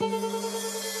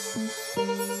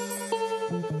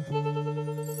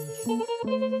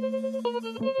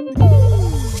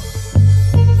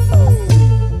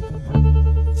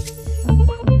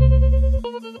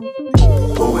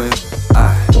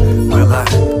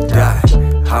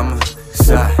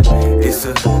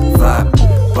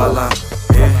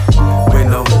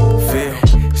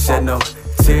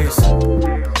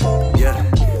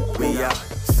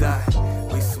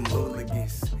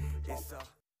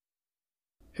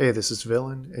Hey, this is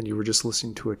Villain, and you were just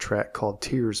listening to a track called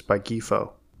Tears by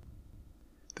Gifo.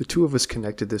 The two of us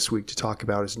connected this week to talk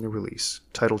about his new release,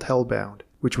 titled Hellbound,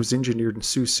 which was engineered in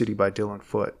Sioux City by Dylan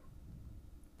Foote.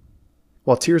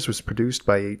 While Tears was produced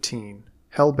by 18,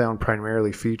 Hellbound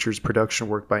primarily features production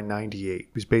work by 98,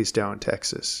 who's based down in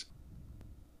Texas.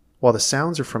 While the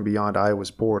sounds are from beyond Iowa's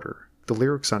border, the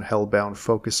lyrics on Hellbound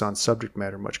focus on subject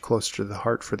matter much closer to the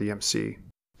heart for the MC.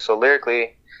 So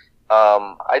lyrically,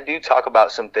 I do talk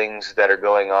about some things that are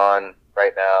going on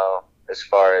right now as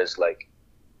far as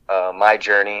my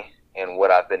journey and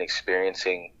what I've been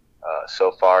experiencing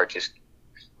so far, just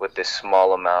with this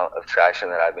small amount of traction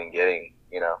that I've been getting,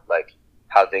 like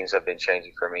how things have been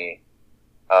changing for me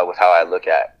with how I look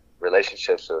at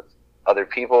relationships with other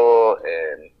people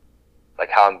and like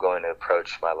how I'm going to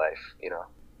approach my life,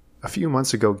 A few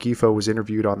months ago, Gifo was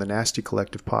interviewed on the Nasty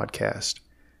Collective podcast,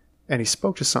 and he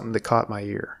spoke to something that caught my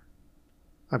ear.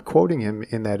 I'm quoting him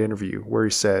in that interview where he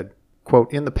said,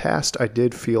 quote, "In the past, I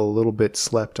did feel a little bit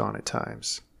slept on at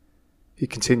times." He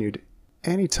continued,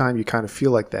 "Anytime you kind of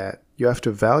feel like that, you have to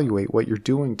evaluate what you're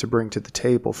doing to bring to the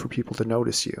table for people to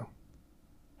notice you."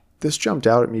 This jumped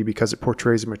out at me because it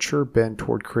portrays a mature bend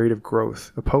toward creative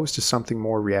growth, opposed to something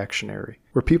more reactionary,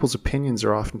 where people's opinions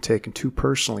are often taken too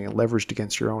personally and leveraged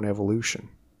against your own evolution.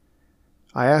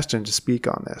 I asked him to speak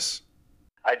on this.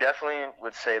 I definitely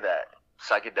would say that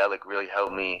psychedelic really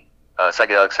helped me.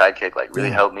 Psychedelic Sidekick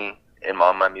really helped me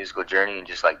on my musical journey, and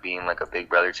just being a big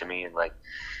brother to me,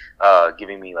 and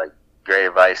giving me great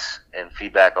advice and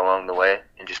feedback along the way,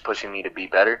 and just pushing me to be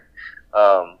better.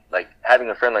 Having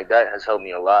a friend like that has helped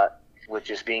me a lot with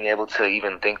just being able to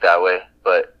even think that way.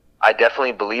 But I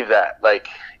definitely believe that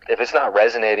if it's not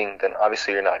resonating, then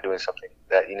obviously you're not doing something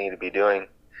that you need to be doing.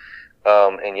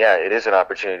 And yeah, it is an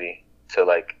opportunity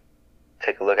to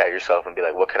take a look at yourself and be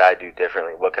like, what could I do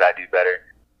differently? What could I do better?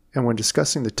 And when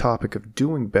discussing the topic of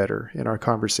doing better in our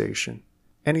conversation,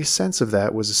 any sense of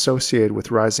that was associated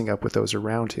with rising up with those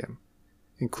around him,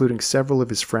 including several of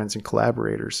his friends and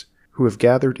collaborators who have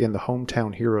gathered in the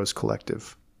Hometown Heroes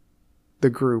Collective.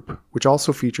 The group, which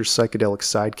also features Psychedelic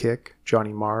Sidekick,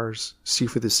 Johnny Mars,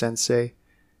 Sifu the Sensei,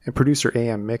 and producer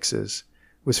AM Mixes,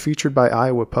 was featured by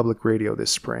Iowa Public Radio this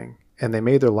spring, and they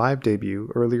made their live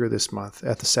debut earlier this month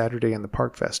at the Saturday in the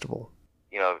Park Festival.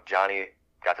 Johnny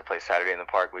got to play Saturday in the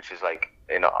Park, which is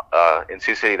in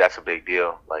Sioux City, that's a big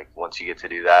deal. Once you get to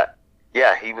do that,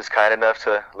 yeah, he was kind enough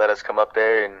to let us come up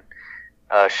there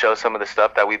and show some of the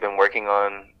stuff that we've been working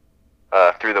on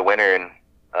through the winter and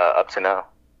up to now.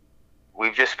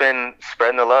 We've just been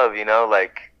spreading the love,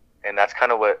 and that's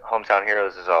kind of what Hometown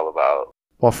Heroes is all about.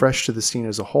 While fresh to the scene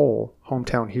as a whole,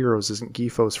 Hometown Heroes isn't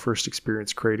Gifo's first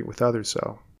experience creating with others,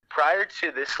 though. Prior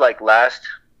to this,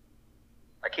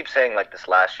 I keep saying this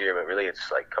last year, but really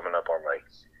it's coming up on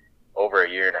over a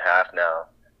year and a half now.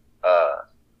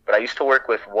 But I used to work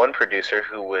with one producer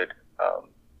who would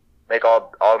make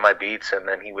all of my beats, and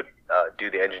then he would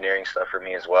do the engineering stuff for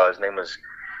me as well. His name was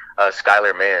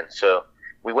Skylar Mann. So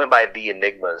we went by The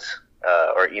Enigmas,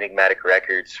 or Enigmatic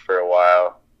Records, for a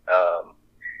while.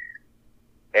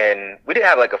 And we didn't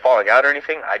have a falling out or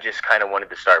anything. I just kind of wanted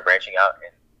to start branching out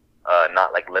and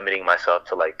not limiting myself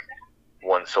to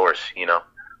one source,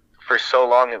 For so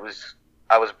long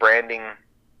I was branding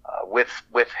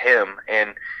with him,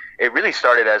 and it really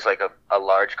started as a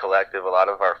large collective. A lot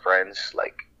of our friends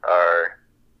are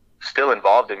still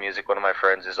involved in music. One of my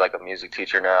friends is a music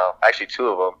teacher now, actually two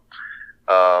of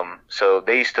them. So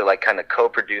they used to kind of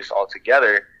co-produce all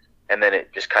together, and then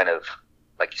it just kind of,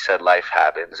 like you said, life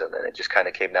happens, and then it just kind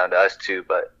of came down to us two.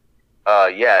 But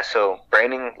yeah, so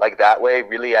branding that way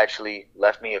really actually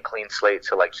left me a clean slate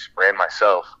to just brand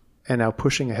myself. And now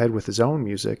pushing ahead with his own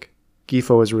music,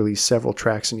 Gifo has released several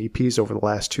tracks and EPs over the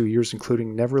last 2 years,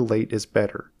 including Never Late is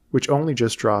Better, which only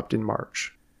just dropped in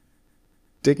March.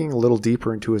 Digging a little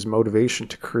deeper into his motivation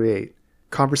to create,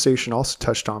 conversation also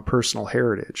touched on personal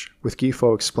heritage, with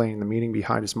Gifo explaining the meaning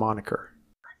behind his moniker.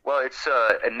 Well, it's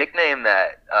a nickname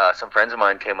that some friends of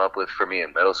mine came up with for me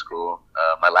in middle school.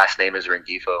 My last name is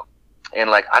Gifo. And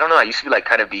I don't know, I used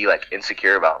to be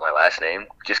insecure about my last name,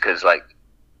 just because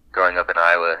growing up in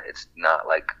Iowa, it's not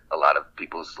a lot of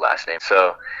people's last names.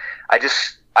 So I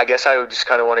guess I just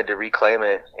kind of wanted to reclaim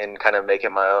it and kind of make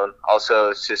it my own.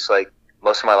 Also, it's just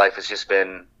most of my life has just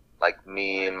been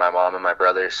me and my mom and my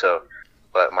brother. So,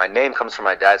 but my name comes from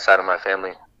my dad's side of my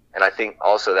family. And I think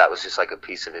also that was just a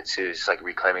piece of it too, just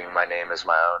reclaiming my name as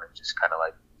my own and just kind of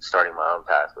starting my own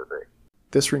path with it.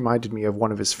 This reminded me of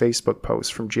one of his Facebook posts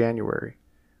from January,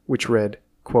 which read,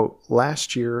 quote,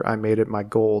 "Last year I made it my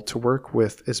goal to work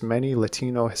with as many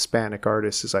Latino Hispanic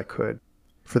artists as I could,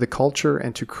 for the culture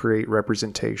and to create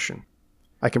representation.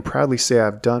 I can proudly say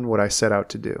I've done what I set out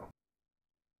to do.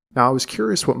 Now, I was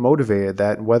curious what motivated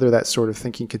that and whether that sort of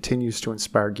thinking continues to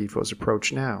inspire Gifo's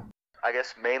approach now. I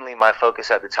guess mainly my focus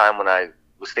at the time when I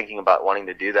was thinking about wanting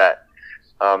to do that,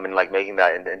 and like making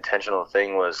that an intentional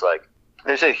thing was like,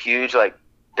 there's a huge like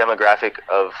demographic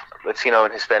of Latino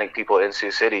and Hispanic people in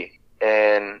Sioux City,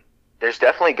 and there's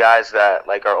definitely guys that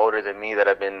like are older than me that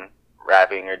have been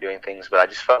rapping or doing things, but I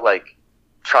just felt like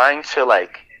trying to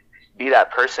like be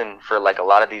that person for like a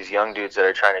lot of these young dudes that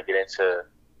are trying to get into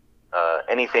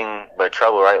anything but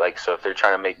trouble, right? Like, so if they're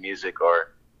trying to make music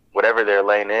or whatever their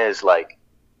lane is, like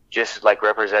just like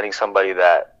representing somebody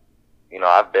that, you know,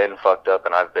 I've been fucked up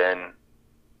and I've been,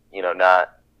 you know,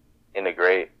 not in a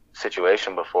great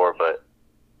situation before, but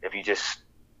if you just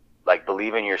like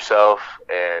believe in yourself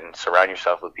and surround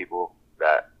yourself with people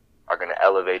that are going to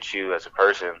elevate you as a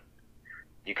person,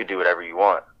 you could do whatever you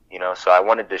want, you know? So I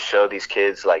wanted to show these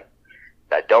kids like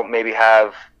that don't maybe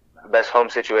have the best home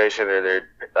situation, or they're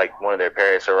like one of their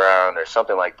parents around or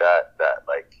something like that, that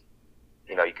like,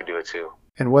 you know, you could do it too.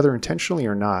 And whether intentionally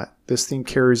or not, this theme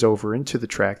carries over into the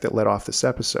track that led off this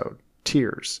episode,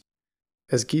 Tears.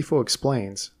 As Gifo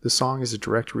explains, the song is a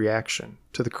direct reaction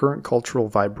to the current cultural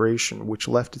vibration which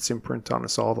left its imprint on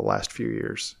us all the last few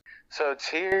years. So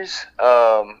Tears,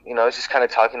 you know, it's just kind of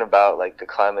talking about like the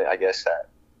climate, I guess, that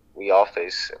we all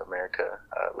face in America.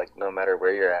 Like no matter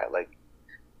where you're at, like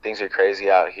things are crazy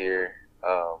out here.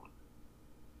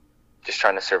 Just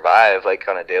trying to survive like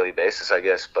on a daily basis, I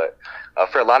guess, but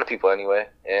for a lot of people anyway.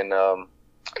 And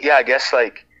yeah, I guess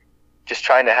like just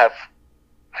trying to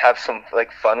have some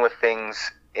like fun with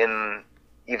things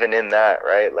even in that,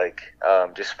 right? Like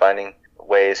just finding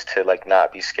ways to like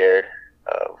not be scared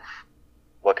of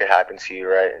what could happen to you,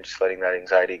 right? And just letting that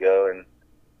anxiety go and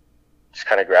just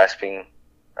kind of grasping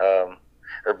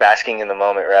or basking in the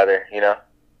moment rather, you know?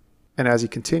 And as he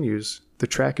continues, the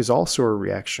track is also a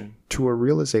reaction to a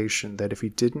realization that if he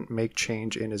didn't make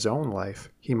change in his own life,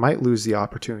 he might lose the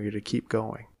opportunity to keep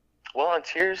going. Well, on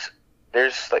Tears,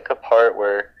 there's like a part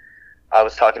where I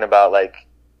was talking about like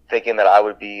thinking that I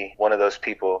would be one of those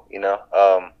people, you know?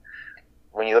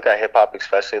 When you look at hip hop,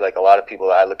 especially, like a lot of people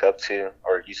that I look up to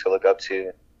or used to look up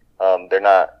to, they're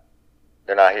not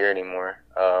here anymore.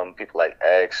 People like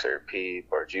X or Peep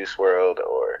or Juice World,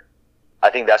 or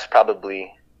I think that's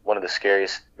probably one of the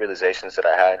scariest realizations that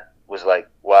I had was like,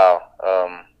 wow,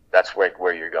 that's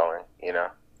where you're going, you know?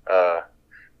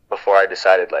 Before I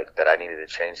decided like that I needed to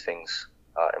change things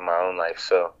in my own life.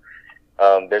 So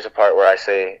there's a part where I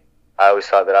say, I always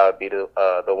thought that I would be the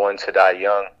one to die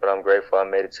young, but I'm grateful I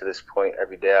made it to this point.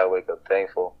 Every day I wake up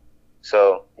thankful.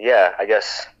 So yeah, I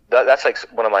guess that's like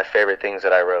one of my favorite things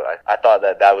that I wrote. I thought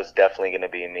that was definitely going to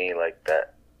be me, like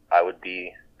that I would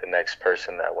be the next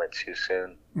person that went too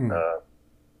soon.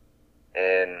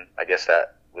 And I guess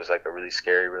that was like a really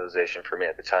scary realization for me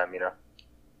at the time, you know?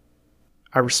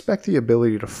 I respect the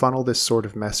ability to funnel this sort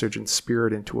of message and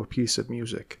spirit into a piece of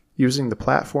music, using the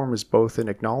platform as both an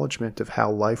acknowledgement of how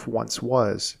life once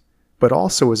was, but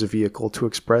also as a vehicle to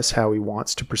express how he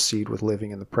wants to proceed with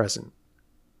living in the present.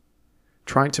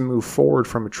 Trying to move forward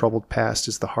from a troubled past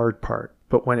is the hard part,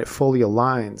 but when it fully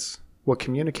aligns, what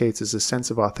communicates is a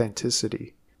sense of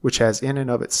authenticity, which has in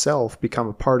and of itself become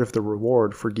a part of the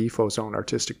reward for Gifo's own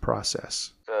artistic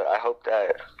process. I hope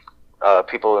that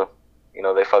people, you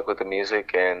know, they fuck with the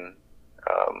music, and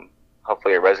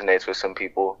hopefully it resonates with some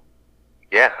people.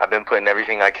 Yeah, I've been putting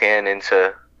everything I can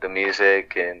into the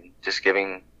music and just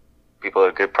giving people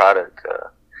a good product,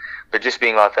 but just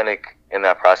being authentic in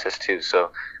that process too.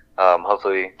 So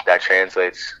hopefully that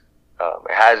translates.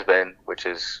 It has been, which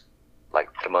is like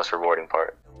the most rewarding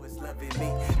part.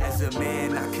 As a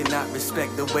man, I cannot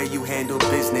respect the way you handle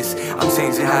business. I'm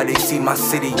changing how they see my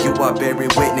city, you are bearing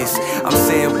witness. I'm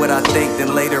saying what I think,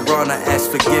 then later on I ask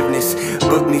forgiveness.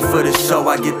 Book me for the show,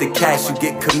 I get the cash, you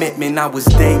get commitment. I was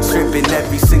day tripping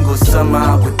every single summer,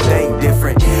 I would think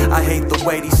different. I hate the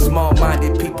way these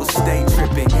small-minded people stay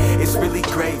tripping. It's really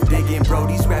grave digging, bro,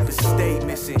 these rappers stay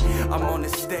missing. I'm on the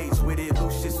stage with it,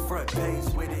 Lucius front page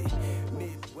with it.